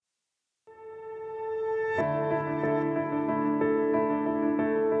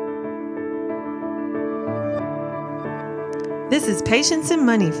This is Patience and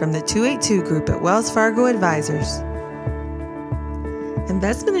Money from the 282 Group at Wells Fargo Advisors.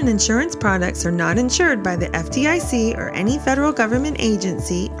 Investment and insurance products are not insured by the FDIC or any federal government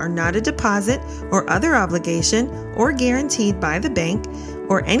agency, are not a deposit or other obligation or guaranteed by the bank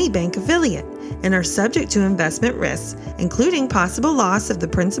or any bank affiliate, and are subject to investment risks, including possible loss of the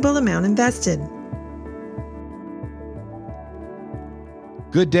principal amount invested.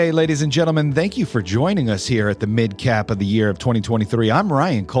 Good day, ladies and gentlemen. Thank you for joining us here at the mid-cap of the year of 2023. I'm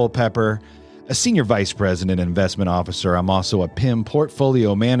Ryan Culpepper, a Senior Vice President and Investment Officer. I'm also a PIM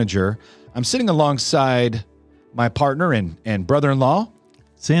Portfolio Manager. I'm sitting alongside my partner and brother-in-law,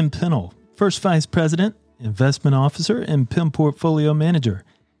 Sam Pennell, First Vice President, Investment Officer, and PIM Portfolio Manager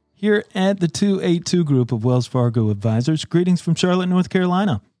here at the 282 Group of Wells Fargo Advisors. Greetings from Charlotte, North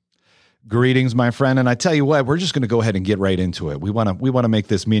Carolina. Greetings, my friend. And I tell you what, we're just going to go ahead and get right into it. We want to make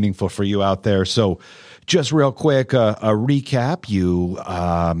this meaningful for you out there. So just real quick, a recap. You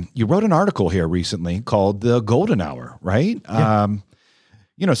wrote an article here recently called The Golden Hour, right? Yeah.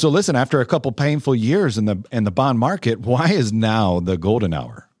 So listen, after a couple painful years in the bond market, why is now the golden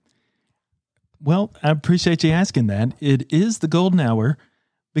hour? Well, I appreciate you asking that. It is the golden hour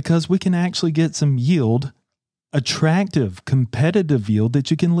because we can actually get some yield, attractive, competitive yield that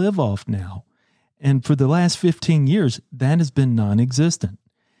you can live off now. And for the last 15 years, that has been non-existent.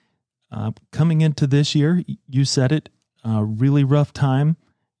 Coming into this year, you said it, really rough time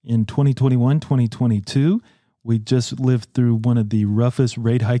in 2021, 2022. We just lived through one of the roughest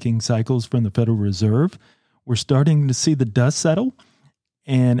rate hiking cycles from the Federal Reserve. We're starting to see the dust settle.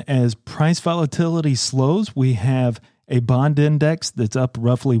 And as price volatility slows, we have a bond index that's up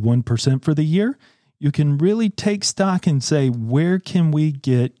roughly 1% for the year. You can really take stock and say, where can we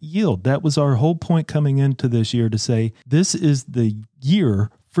get yield? That was our whole point coming into this year, to say, this is the year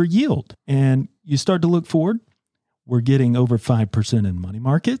for yield. And you start to look forward. We're getting over 5% in money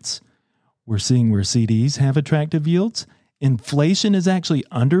markets. We're seeing where CDs have attractive yields. Inflation is actually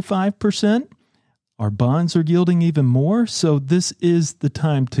under 5%. Our bonds are yielding even more. So this is the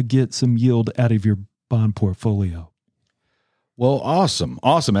time to get some yield out of your bond portfolio. Well, awesome.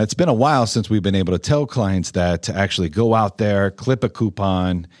 It's been a while since we've been able to tell clients that to actually go out there, clip a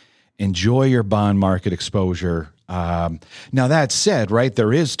coupon, enjoy your bond market exposure. Now that said, right,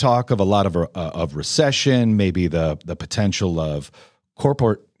 there is talk of a lot of recession, maybe the potential of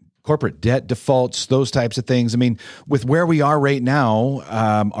corporate debt defaults, those types of things. I mean, with where we are right now,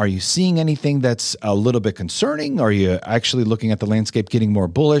 are you seeing anything that's a little bit concerning? Are you actually looking at the landscape getting more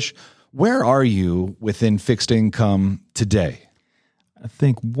bullish? Where are you within fixed income today? I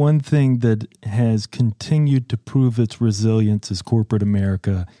think one thing that has continued to prove its resilience is corporate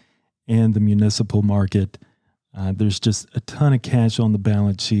America and the municipal market. There's just a ton of cash on the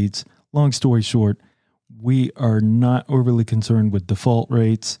balance sheets. Long story short, we are not overly concerned with default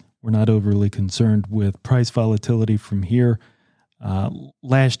rates. We're not overly concerned with price volatility from here.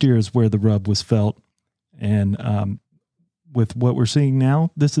 Last year is where the rub was felt. And with what we're seeing now,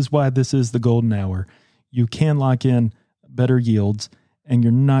 this is why this is the golden hour. You can lock in better yields, and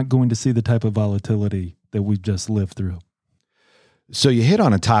you're not going to see the type of volatility that we've just lived through. So you hit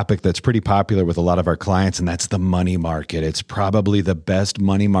on a topic that's pretty popular with a lot of our clients, and that's the money market. It's probably the best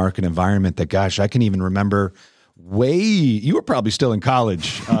money market environment that, gosh, I can even remember you were probably still in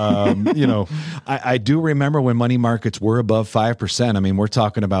college. I do remember when money markets were above 5%. I mean, we're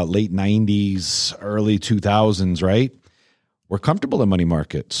talking about late 90s, early 2000s, right? We're comfortable in money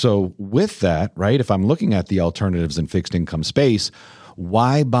market. So with that, right, if I'm looking at the alternatives in fixed income space,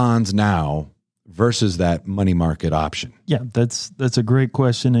 why bonds now versus that money market option? Yeah, that's a great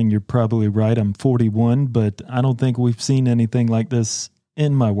question, and you're probably right. I'm 41, but I don't think we've seen anything like this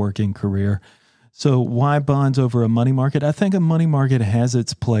in my working career. So why bonds over a money market? I think a money market has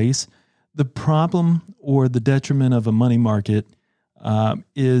its place. The problem or the detriment of a money market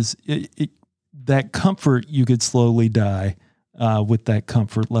is that comfort. You could slowly die with that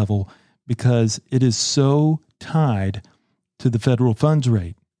comfort level because it is so tied to the federal funds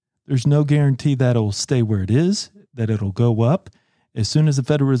rate. There's no guarantee that it'll stay where it is, that it'll go up. As soon as the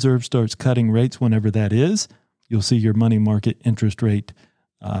Federal Reserve starts cutting rates, whenever that is, you'll see your money market interest rate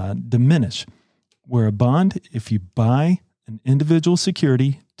diminish. Where a bond, if you buy an individual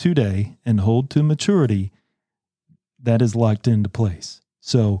security today and hold to maturity, that is locked into place.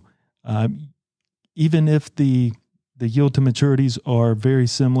 So even if the yield to maturities are very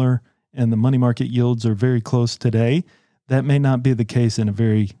similar and the money market yields are very close today, that may not be the case in a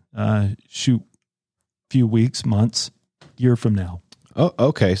very few weeks, months, year from now. Oh,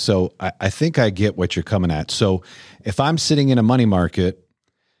 okay. So I think I get what you're coming at. So if I'm sitting in a money market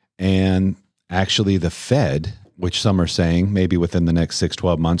and actually the Fed which some are saying maybe within the next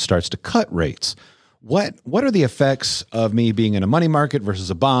 6-12 months starts to cut rates. What are the effects of me being in a money market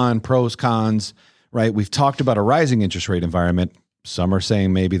versus a bond, pros, cons, right? We've talked about a rising interest rate environment. Some are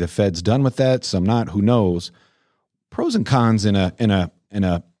saying maybe the Fed's done with that, some not, who knows? Pros and cons in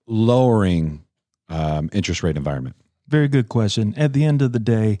a lowering interest rate environment. Very good question. At the end of the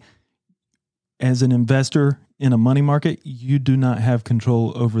day, as an investor in a money market, you do not have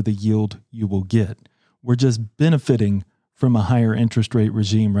control over the yield you will get. We're just benefiting from a higher interest rate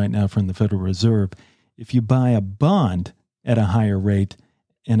regime right now from the Federal Reserve. If you buy a bond at a higher rate,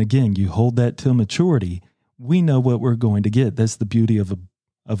 and again, you hold that till maturity, we know what we're going to get. That's the beauty of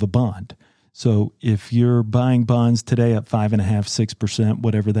a bond. So if you're buying bonds today at 5.5%, 6%,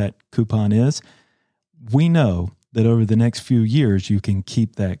 whatever that coupon is, we know that over the next few years, you can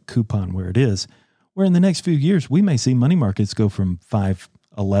keep that coupon where it is. Where in the next few years, we may see money markets go from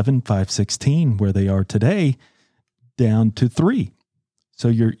 5.11, 5.16, where they are today, down to 3. So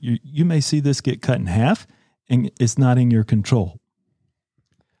you may see this get cut in half, and it's not in your control.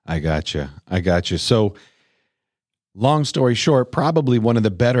 I got you. So long story short, probably one of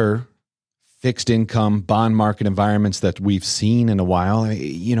the better fixed income bond market environments that we've seen in a while.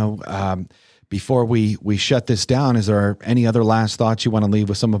 Before we shut this down, is there any other last thoughts you want to leave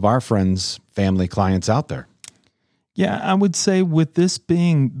with some of our friends, family, clients out there? Yeah, I would say with this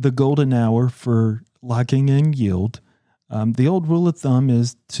being the golden hour for locking in yield, the old rule of thumb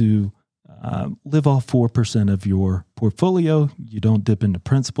is to live off 4% of your portfolio. You don't dip into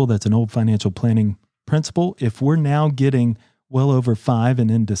principal. That's an old financial planning principle. If we're now getting well over 5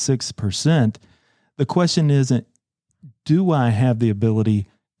 and into 6%, the question isn't, do I have the ability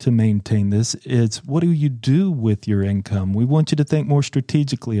to maintain this? It's, what do you do with your income? We want you to think more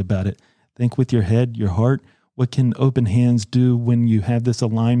strategically about it. Think with your head, your heart. What can open hands do when you have this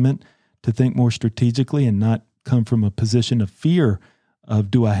alignment to think more strategically and not come from a position of fear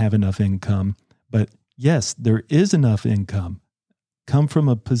of, do I have enough income? But yes, there is enough income. Come from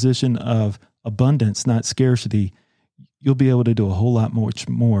a position of abundance, not scarcity. You'll be able to do a whole lot much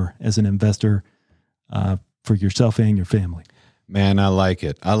more as an investor for yourself and your family. Man, I like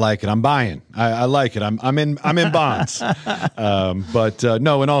it. I'm buying. I like it. I'm in bonds. But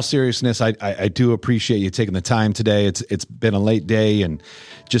no, in all seriousness, I do appreciate you taking the time today. It's been a late day, and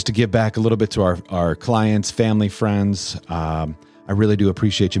just to give back a little bit to our clients, family, friends. I really do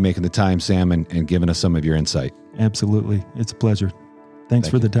appreciate you making the time, Sam, and giving us some of your insight. Absolutely. It's a pleasure. Thanks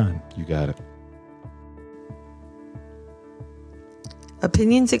for the time. You got it.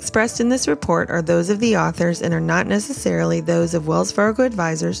 Opinions expressed in this report are those of the authors and are not necessarily those of Wells Fargo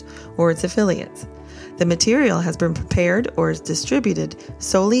Advisors or its affiliates. The material has been prepared or is distributed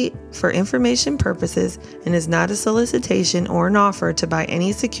solely for information purposes and is not a solicitation or an offer to buy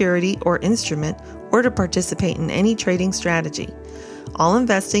any security or instrument or to participate in any trading strategy. All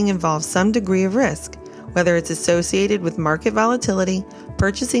investing involves some degree of risk, whether it's associated with market volatility,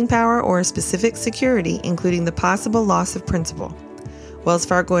 purchasing power, or a specific security, including the possible loss of principal. Wells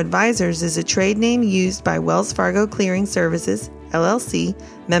Fargo Advisors is a trade name used by Wells Fargo Clearing Services, LLC,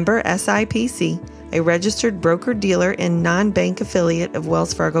 member SIPC, a registered broker-dealer and non-bank affiliate of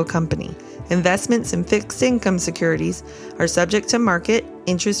Wells Fargo Company. Investments in fixed income securities are subject to market,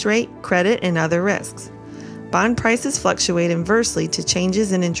 interest rate, credit, and other risks. Bond prices fluctuate inversely to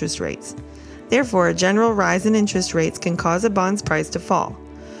changes in interest rates. Therefore, a general rise in interest rates can cause a bond's price to fall.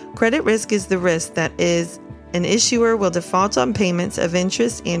 Credit risk is the risk that an issuer will default on payments of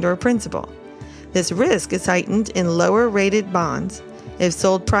interest and/or principal. This risk is heightened in lower-rated bonds. If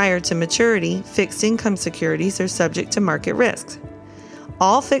sold prior to maturity, fixed income securities are subject to market risks.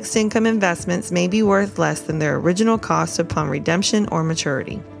 All fixed income investments may be worth less than their original cost upon redemption or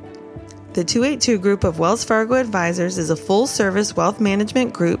maturity. The 282 Group of Wells Fargo Advisors is a full-service wealth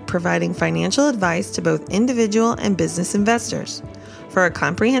management group providing financial advice to both individual and business investors. For a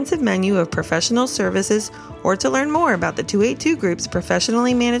comprehensive menu of professional services or to learn more about the 282 Group's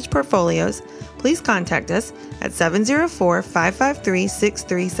professionally managed portfolios, please contact us at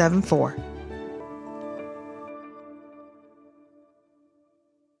 704-553-6374.